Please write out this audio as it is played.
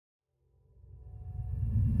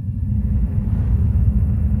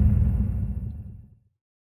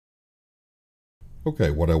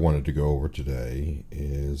Okay, what I wanted to go over today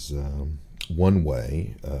is one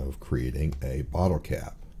way of creating a bottle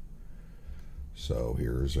cap. So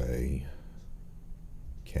here's a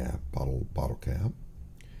bottle cap,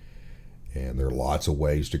 and there are lots of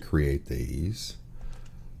ways to create these.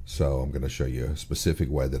 So I'm going to show you a specific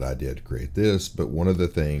way that I did to create this, but one of the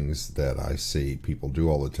things that I see people do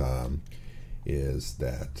all the time is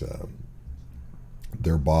that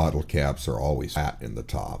their bottle caps are always flat in the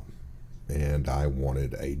top, and I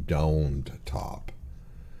wanted a domed top.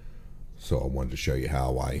 So I wanted to show you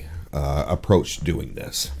how I approached doing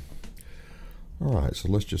this. Alright, so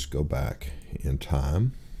let's just go back in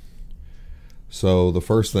time. So the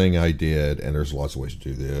first thing I did, and there's lots of ways to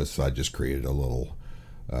do this, I just created a little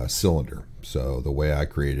cylinder. So the way I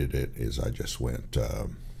created it is I just went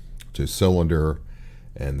to cylinder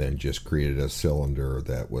and then just created a cylinder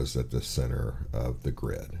that was at the center of the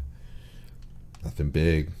grid. Nothing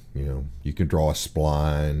big, you know. You can draw a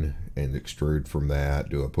spline and extrude from that,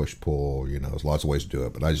 do a push-pull, you know, there's lots of ways to do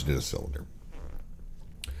it, but I just did a cylinder.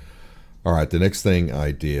 All right, the next thing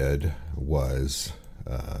I did was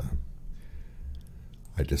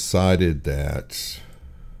I decided that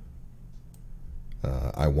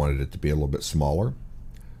I wanted it to be a little bit smaller,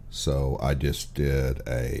 so I just did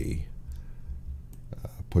a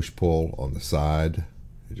push-pull on the side.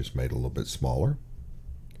 It just made it a little bit smaller.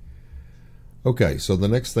 Okay, so the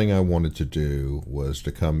next thing I wanted to do was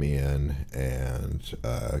to come in and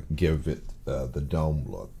give it the dome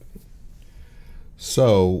look.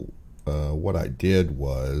 So what I did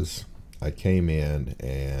was I came in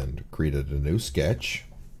and created a new sketch.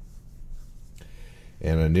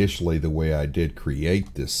 And initially the way I did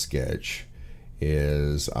create this sketch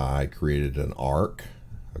is I created an arc,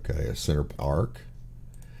 okay, a center arc.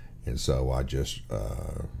 And so I just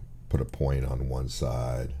put a point on one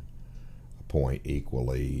side, a point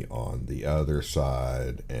equally on the other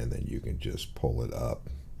side, and then you can just pull it up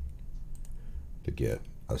to get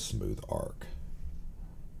a smooth arc.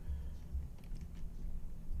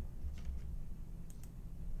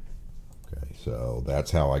 Okay, so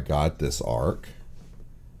that's how I got this arc.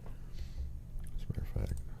 As a matter of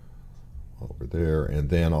fact, over there, and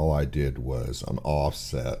then all I did was an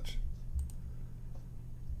offset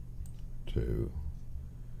to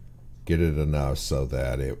get it enough so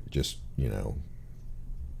that it just, you know,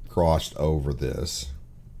 crossed over this,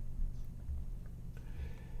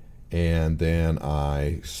 and then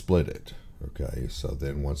I split it. Okay, so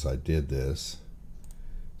then once I did this,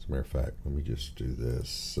 as a matter of fact, let me just do this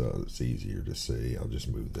so it's easier to see. I'll just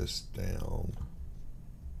move this down.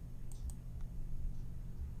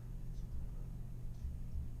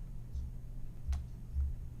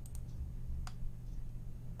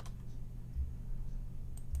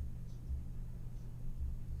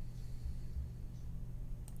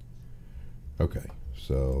 Okay,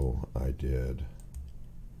 so I did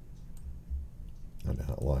an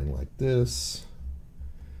outline like this,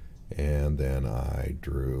 and then I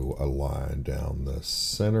drew a line down the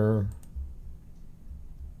center,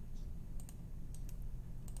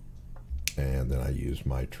 and then I used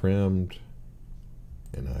my trimmed,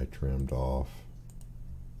 and I trimmed off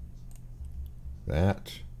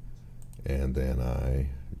that, and then I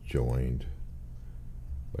joined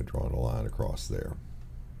by drawing a line across there.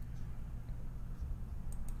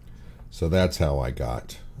 So that's how I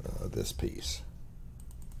got this piece.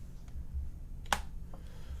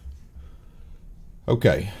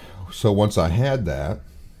 Okay, so once I had that,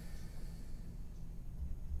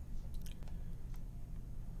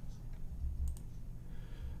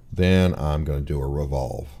 then I'm going to do a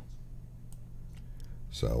revolve.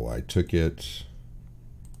 So I took it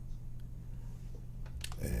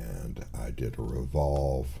and I did a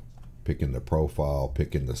revolve, picking the profile,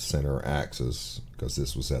 picking the center axis, because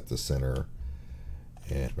this was at the center.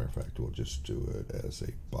 And as a matter of fact, we'll just do it as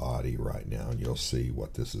a body right now, and you'll see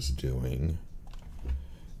what this is doing.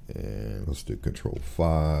 And let's do Control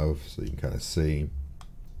 5 so you can kind of see.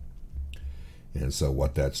 And so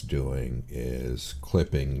what that's doing is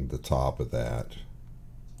clipping the top of that.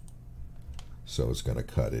 So it's going to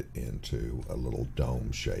cut it into a little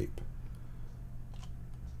dome shape.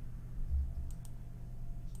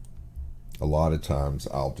 A lot of times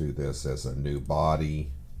I'll do this as a new body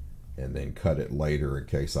and then cut it later in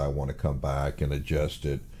case I want to come back and adjust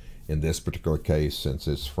it. In this particular case, since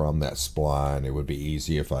it's from that spline, it would be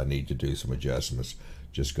easy if I need to do some adjustments,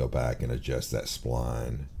 just go back and adjust that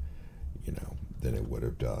spline, you know, then it would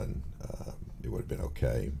have done, it would have been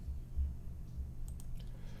okay.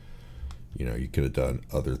 You know, you could have done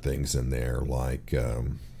other things in there, like,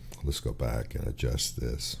 let's go back and adjust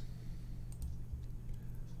this.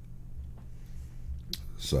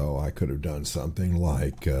 So I could have done something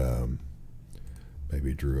like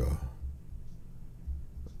maybe drew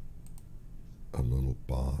a little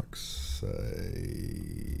box,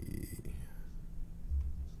 say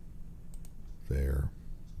there,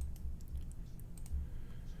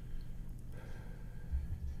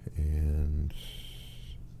 and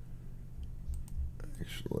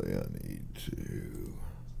actually I need to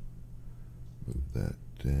move that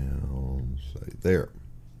down, say there.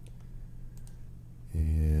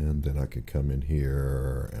 And then I could come in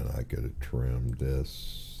here and I could trim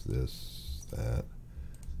this,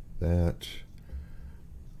 that.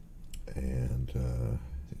 And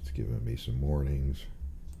it's giving me some warnings.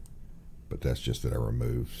 But that's just that I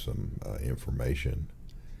removed some information.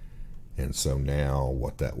 And so now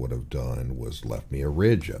what that would have done was left me a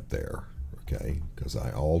ridge up there, okay? Because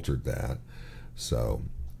I altered that. So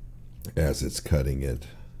as it's cutting it,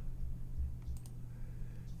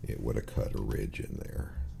 it would have cut a ridge in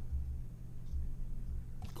there.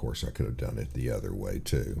 Of course, I could have done it the other way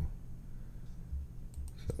too.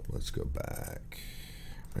 So let's go back.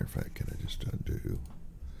 Matter of fact, can I just undo?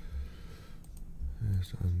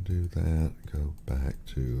 Just undo that. Go back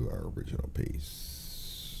to our original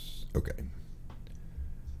piece. Okay.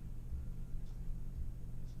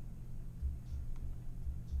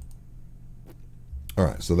 All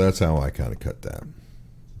right, so that's how I kind of cut that.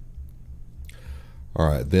 All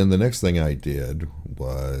right, then the next thing I did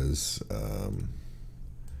was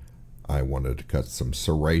I wanted to cut some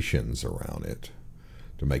serrations around it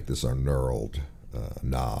to make this our knurled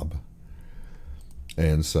knob.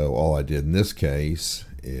 And so all I did in this case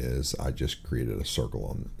is I just created a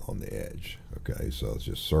circle on the edge. Okay, so it's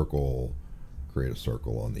just circle, create a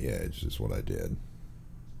circle on the edge is what I did.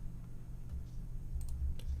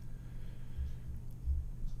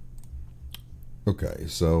 Okay,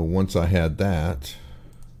 so once I had that,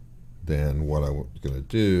 then what I was going to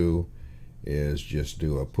do is just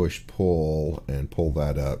do a push-pull and pull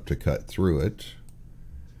that up to cut through it.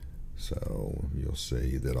 So you'll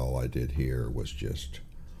see that all I did here was just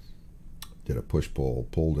did a push-pull,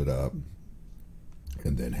 pulled it up,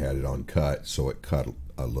 and then had it on cut, so it cut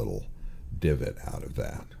a little divot out of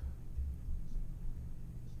that.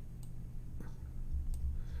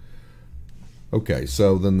 Okay,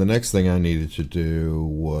 so then the next thing I needed to do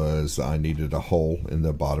was I needed a hole in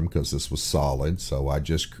the bottom because this was solid, so I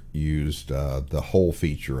just used the hole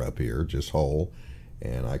feature up here, just hole,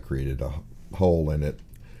 and I created a hole in it,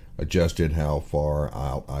 adjusted how far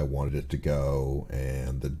out I wanted it to go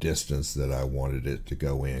and the distance that I wanted it to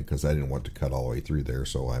go in, because I didn't want to cut all the way through there,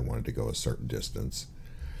 so I wanted to go a certain distance.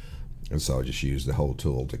 And so I just used the hole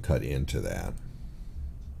tool to cut into that.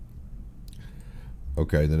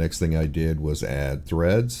 Okay, the next thing I did was add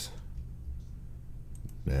threads.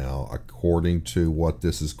 Now, according to what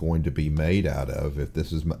this is going to be made out of, if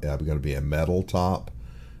this is going to be a metal top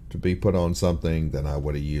to be put on something, then I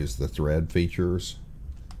would have used the thread features.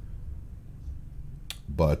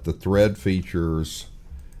 But the thread features,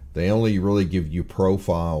 they only really give you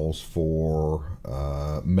profiles for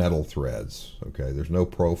metal threads. Okay, there's no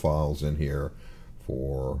profiles in here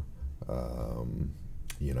for,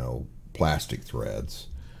 you know, plastic threads.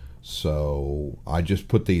 So I just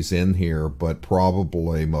put these in here, but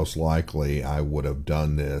probably most likely I would have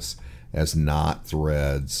done this as not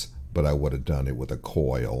threads, but I would have done it with a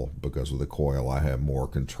coil, because with a coil I have more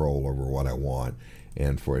control over what I want.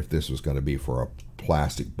 And for if this was going to be for a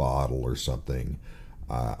plastic bottle or something,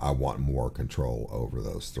 I want more control over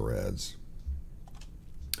those threads.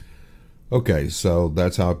 Okay, so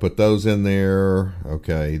that's how I put those in there.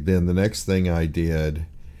 Okay, then the next thing I did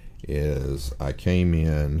is I came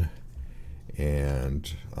in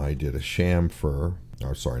and I did a chamfer,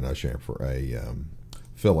 or sorry, not chamfer, a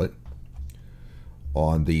fillet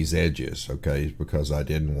on these edges, okay, because I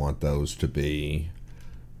didn't want those to be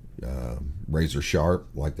razor sharp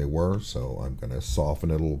like they were, so I'm going to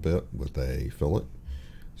soften it a little bit with a fillet.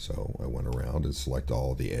 So I went around and selected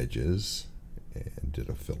all the edges and did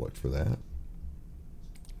a fillet for that.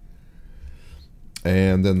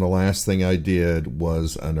 And then the last thing I did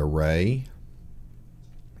was an array.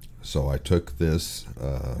 So I took this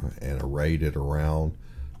and arrayed it around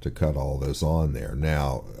to cut all those on there.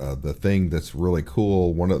 Now, the thing that's really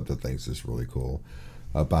cool, one of the things that's really cool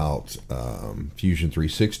about Fusion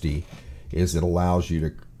 360 is it allows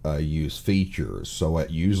you to use features. So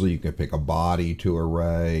usually you can pick a body to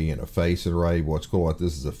array and a face array. What's cool about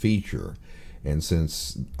this is a feature. And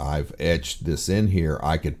since I've etched this in here,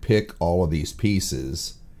 I could pick all of these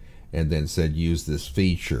pieces and then said use this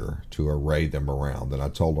feature to array them around. And I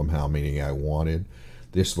told them how many I wanted.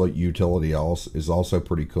 This utility is also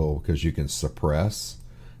pretty cool because you can suppress.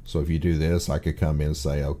 So if you do this, I could come in and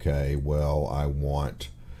say, okay, well, I want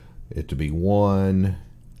it to be 1,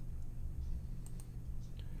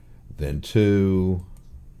 then 2,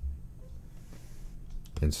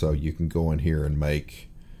 and so you can go in here and make,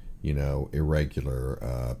 you know,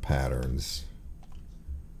 irregular patterns.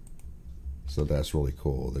 So that's really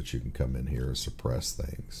cool that you can come in here and suppress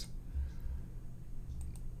things.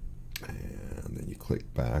 And then you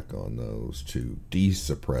click back on those to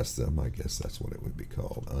desuppress them. I guess that's what it would be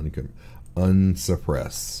called.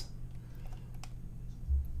 Unsuppress.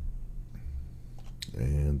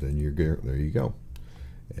 And then there you go.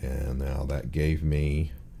 And now that gave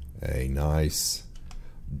me a nice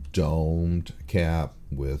domed cap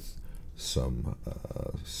with some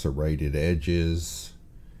serrated edges,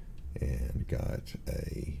 and got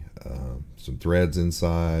a some threads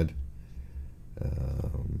inside.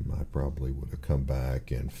 I probably would have come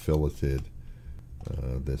back and filleted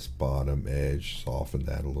this bottom edge, softened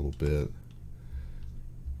that a little bit.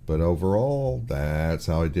 But overall, that's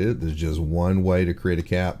how I did it. There's just one way to create a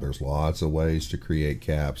cap. There's lots of ways to create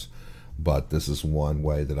caps, but this is one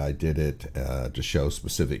way that I did it to show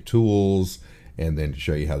specific tools, and then to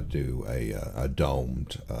show you how to do a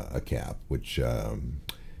domed a cap, which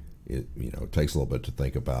it takes a little bit to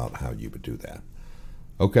think about how you would do that.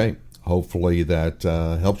 Okay, hopefully that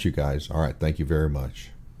helps you guys. All right, thank you very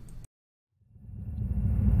much.